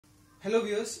Hello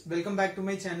viewers, welcome back to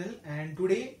my channel, and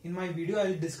today in my video I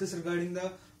will discuss regarding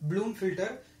the Bloom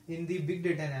filter in the big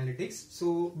data analytics.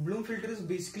 So Bloom filter is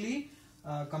basically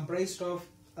comprised of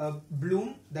a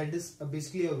Bloom, that is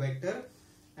basically a vector,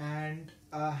 and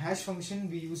a hash function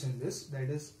we use in this,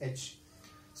 that is h.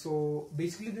 So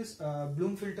basically this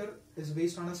Bloom filter is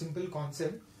based on a simple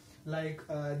concept like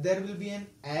there will be an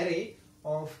array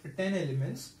of 10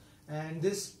 elements, and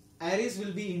this arrays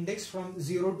will be indexed from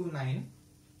 0 to 9.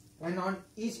 And on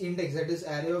each index, that is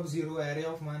array of 0, array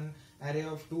of 1, array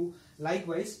of 2,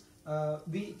 likewise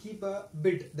we keep a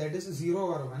bit that is 0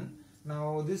 or 1.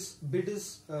 Now this bit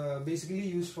is basically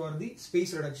used for the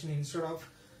space reduction instead of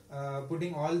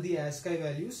putting all the ASCII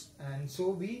values, and so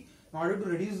we, in order to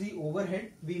reduce the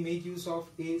overhead, we make use of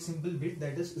a simple bit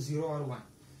that is 0 or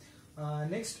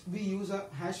 1. Next we use a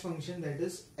hash function that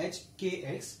is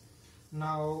hkx.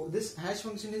 Now this hash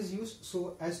function is used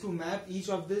so as to map each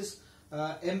of this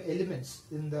m elements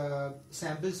in the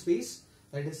sample space,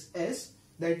 that is S,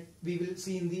 that we will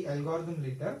see in the algorithm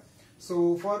later.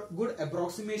 So for good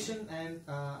approximation and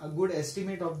a good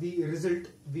estimate of the result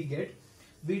we get,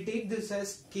 we take this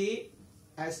as k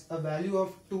as a value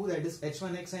of 2, that is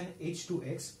h1x and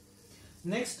h2x.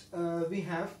 Next we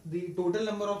have the total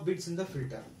number of bits in the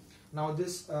filter. Now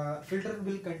this filter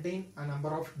will contain a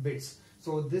number of bits.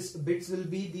 So this bits will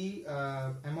be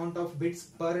the amount of bits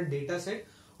per data set,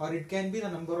 or it can be the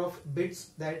number of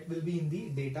bits that will be in the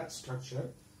data structure.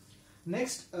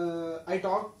 Next I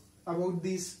talk about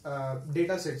this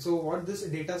data set. So what this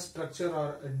data structure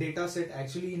or data set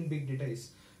actually in big data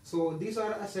is. So these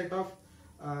are a set of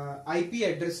IP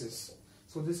addresses.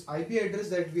 So this IP address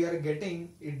that we are getting,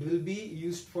 it will be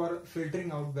used for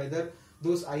filtering out whether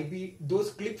those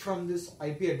click from this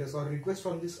IP address or request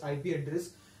from this IP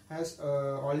address has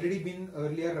already been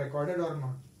earlier recorded or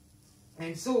not.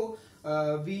 And so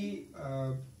we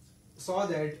saw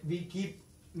that we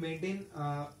maintain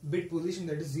bit position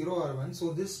that is 0 or 1.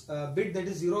 So this bit that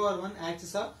is 0 or 1 acts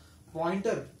as a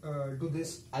pointer to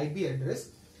this IP address,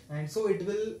 and so it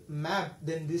will map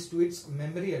then this to its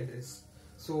memory address.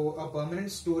 So a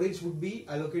permanent storage would be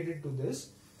allocated to this.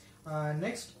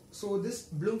 Next, so this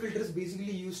Bloom filter is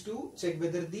basically used to check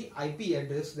whether the IP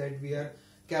address that we are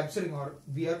capturing or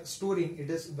we are storing,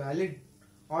 it is valid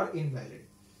or invalid.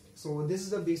 So this is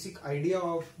the basic idea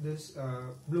of this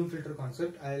Bloom filter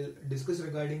concept. I'll discuss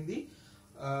regarding the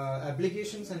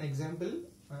applications and example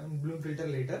in Bloom filter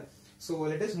later. So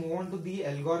let us move on to the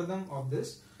algorithm of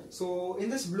this. So in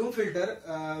this Bloom filter,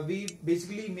 we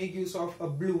basically make use of a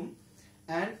Bloom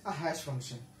and a hash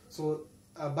function. So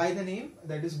by the name,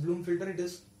 that is Bloom filter, it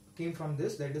is came from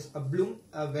this, that is a Bloom,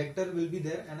 a vector will be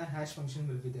there and a hash function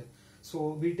will be there. So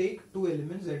we take two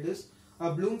elements, that is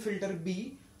a Bloom filter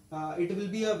B. It will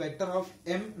be a vector of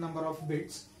m number of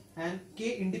bits, and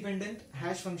k independent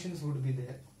hash functions would be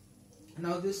there.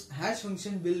 Now this hash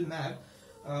function will map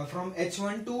from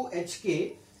h1 to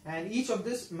hk, and each of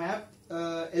this map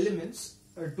elements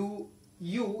to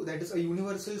u, that is a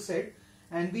universal set,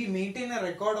 and we maintain a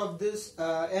record of this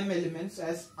m elements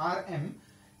as rm,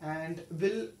 and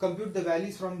will compute the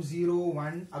values from 0,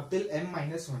 1 up till m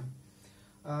minus 1.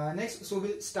 Next, so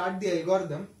we'll start the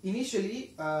algorithm.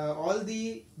 Initially, all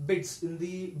the bits in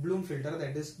the Bloom filter,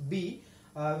 that is B,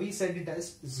 we set it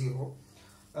as 0.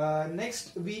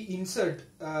 Next, we insert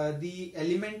the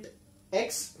element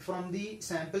X from the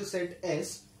sample set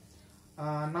S.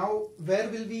 Now, where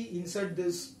will we insert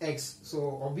this X?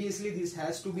 So obviously this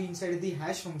has to be inside the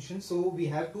hash function. So we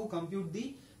have to compute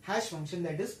the hash function,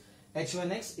 that is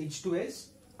h1x, h2x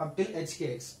up till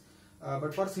hkx.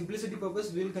 But for simplicity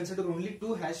purpose, we will consider only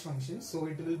two hash functions, so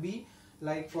it will be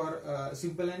like for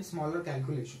simple and smaller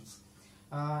calculations.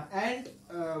 And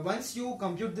once you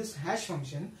compute this hash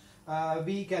function,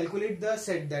 we calculate the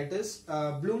set, that is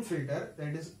Bloom filter,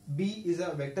 that is B is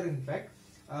a vector in fact,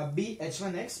 B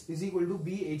h1x is equal to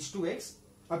B h2x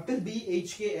up till B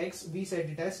hkx, we set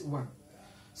it as 1.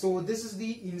 So this is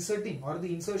the inserting or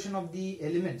the insertion of the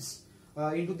elements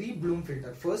into the Bloom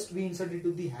filter. First we insert it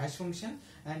to the hash function,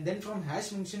 and then from hash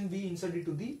function we insert it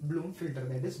to the Bloom filter,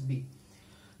 that is B.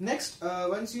 Next,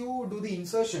 once you do the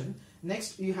insertion,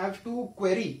 next you have to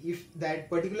query if that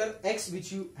particular X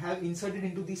which you have inserted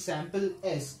into the sample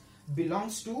S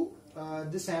belongs to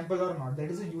the sample or not, that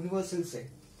is a universal set.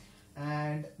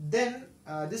 And then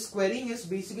this querying is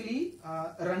basically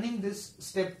running this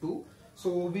step 2. So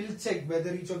we'll check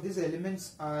whether each of these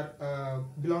elements are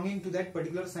belonging to that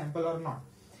particular sample or not.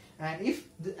 And if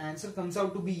the answer comes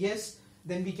out to be yes,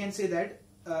 then we can say that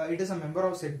it is a member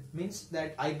of set, means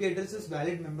that IP address is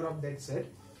valid member of that set.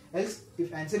 Else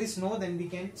if answer is no, then we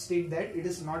can state that it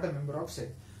is not a member of set.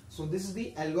 So this is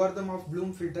the algorithm of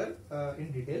Bloom filter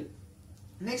in detail.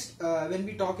 Next, when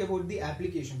we talk about the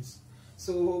applications,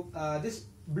 so this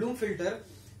Bloom filter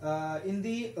in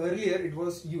the earlier it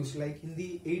was used like in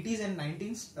the 80s and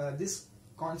 90s. This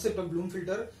concept of Bloom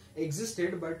filter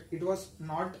existed, but it was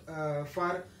not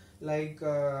far like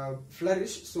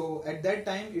flourished. So at that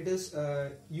time it is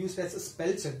used as a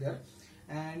spell checker,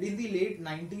 and in the late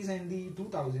 90s and the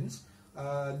 2000s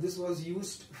this was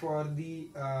used for the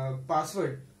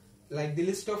password, like the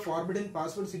list of forbidden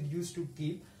passwords it used to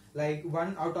keep, like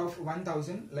 1 out of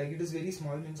 1000, like it is very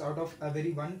small, means out of a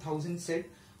very 1000 set,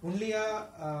 only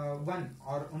a one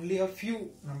or only a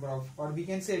few number of, or we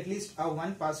can say at least a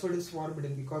one password is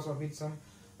forbidden because of its some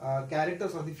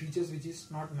characters or the features which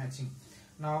is not matching.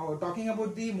 Now talking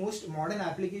about the most modern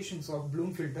applications of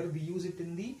Bloom filter, we use it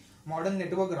in the modern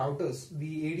network routers,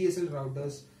 the ADSL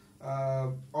routers,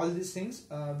 all these things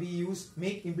we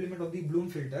make implement of the Bloom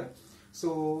filter.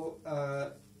 So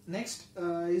next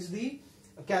is the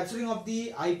capturing of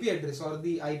the IP address or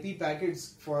the IP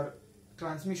packets for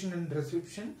transmission and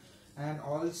reception, and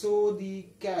also the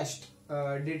cached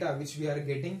data which we are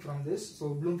getting from this. So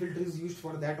Bloom filter is used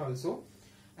for that also,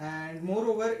 and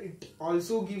moreover it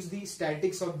also gives the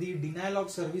statics of the denial of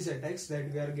service attacks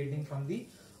that we are getting from the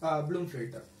Bloom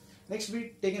filter. Next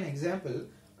we take an example,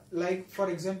 like for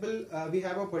example we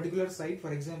have a particular site,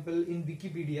 for example in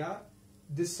Wikipedia.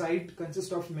 This site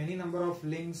consists of many number of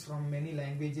links from many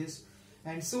languages,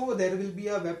 and so there will be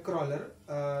a web crawler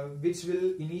which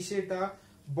will initiate a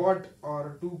bot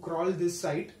or to crawl this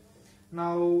site.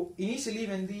 Now initially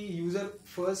when the user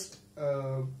first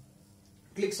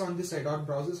clicks on this site or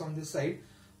browses on this site,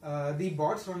 the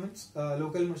bots from its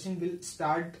local machine will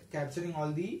start capturing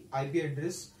all the IP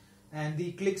address and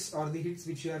the clicks or the hits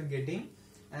which you are getting,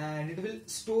 and it will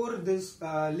store this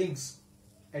links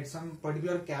at some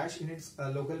particular cache in its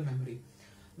local memory.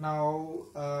 Now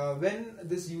when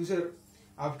this user,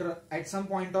 after at some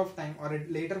point of time or at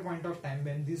later point of time,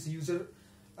 when this user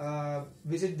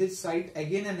visit this site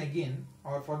again and again,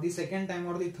 or for the second time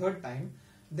or the third time,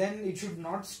 then it should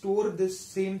not store this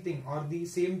same thing or the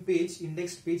same page,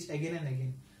 indexed page, again and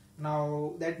again.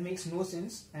 Now that makes no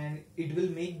sense, and it will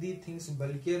make the things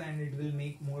bulkier and it will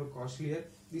make more costlier.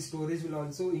 The storage will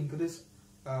also increase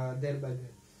thereby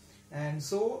there. And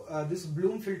so this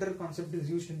Bloom filter concept is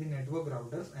used in the network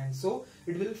routers, and so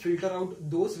it will filter out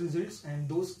those results and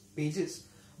those pages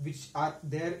which are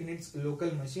there in its local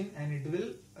machine, and it will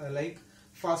like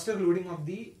faster loading of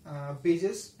the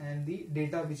pages and the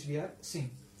data which we are seeing.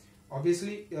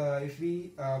 Obviously if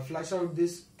we flush out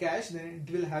this cache, then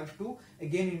it will have to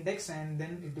again index, and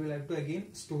then it will have to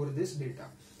again store this data.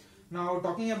 Now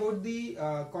talking about the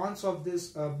cons of this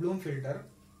Bloom filter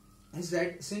is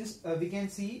that since we can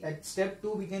see at step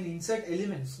 2 we can insert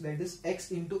elements, that is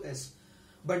X into S,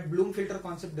 but Bloom filter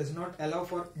concept does not allow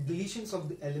for deletions of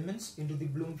the elements into the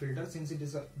Bloom filter, since it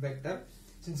is a vector.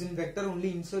 Since in vector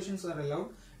only insertions are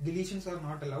allowed, deletions are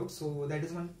not allowed, so that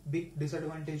is one big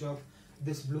disadvantage of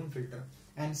this Bloom filter.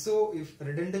 And so if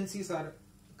redundancies are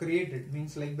created,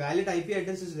 means like valid IP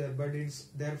address is there, but it's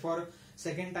there for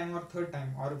second time or third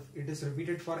time, or if it is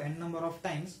repeated for n number of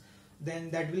times,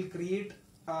 then that will create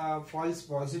false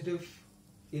positive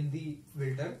in the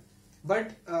filter.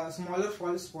 But smaller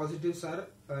false positives are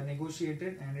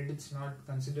negotiated, and it is not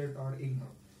considered or ignored.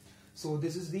 So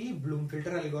this is the Bloom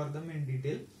filter algorithm in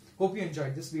detail. Hope you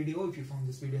enjoyed this video. If you found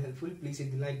this video helpful, please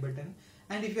hit the like button,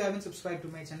 and if you haven't subscribed to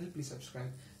my channel, please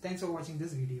subscribe. Thanks for watching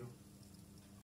this video.